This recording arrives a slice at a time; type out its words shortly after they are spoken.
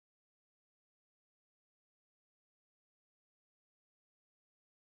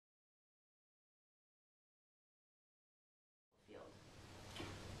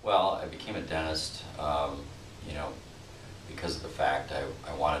Well, I became a dentist, you know, because of the fact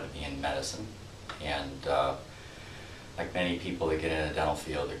I wanted to be in medicine. And like many people that get in the dental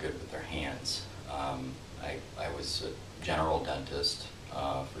field, they're good with their hands. I was a general dentist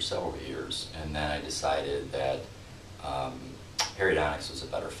for several years, and then I decided that periodontics was a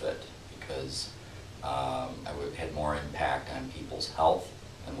better fit because had more impact on people's health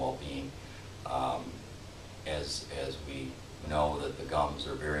and well-being. As we know that the gums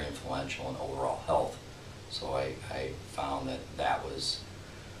are very influential in overall health. So I found that that was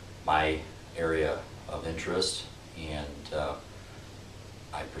my area of interest, and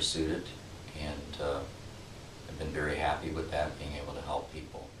I pursued it, and I've been very happy with that, being able to help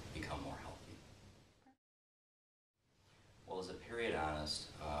people become more healthy. Well, as a periodontist,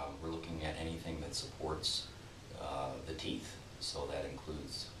 we're looking at anything that supports the teeth. So that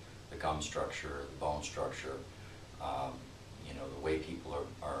includes the gum structure, the bone structure, the way people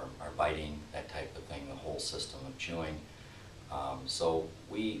are biting, that type of thing, the whole system of chewing. So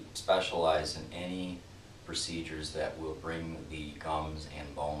we specialize in any procedures that will bring the gums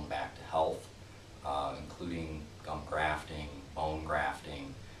and bone back to health, including gum grafting, bone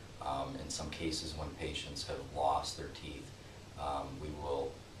grafting. In some cases, when patients have lost their teeth, we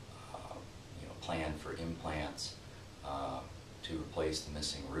will plan for implants to replace the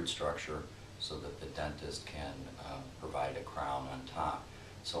missing root structure so that the dentist can provide a crown on top.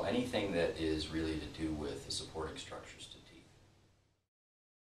 So anything that is really to do with the supporting structures to teeth.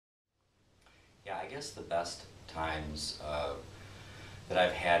 Yeah, I guess the best times that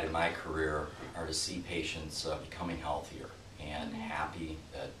I've had in my career are to see patients becoming healthier and happy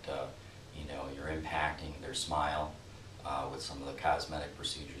that you're impacting their smile with some of the cosmetic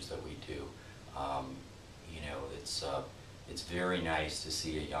procedures that we do. It's very nice to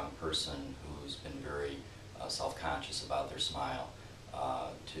see a young person who's been very self-conscious about their smile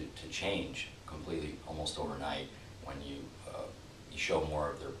to change completely almost overnight when you show more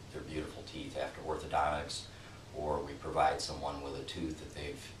of their beautiful teeth after orthodontics, or we provide someone with a tooth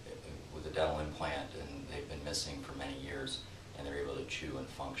that with a dental implant and they've been missing for many years, and they're able to chew and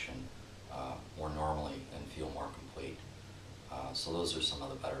function more normally and feel more complete. So those are some of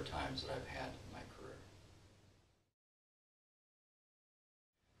the better times that I've had in my career.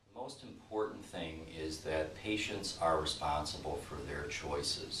 The most important thing is that patients are responsible for their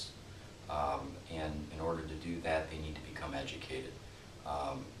choices. And in order to do that, they need to become educated.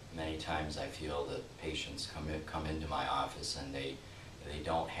 Many times I feel that patients come into my office and they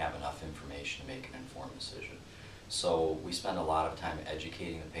don't have enough information to make an informed decision. So we spend a lot of time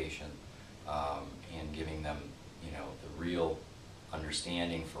educating the patient and giving them the real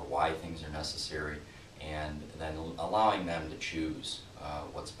understanding for why things are necessary, and then allowing them to choose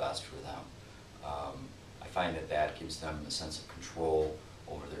what's best for them. I find that gives them a sense of control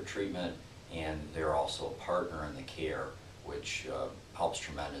over their treatment, and they're also a partner in the care, which helps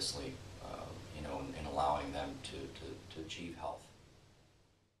tremendously in allowing them to achieve health.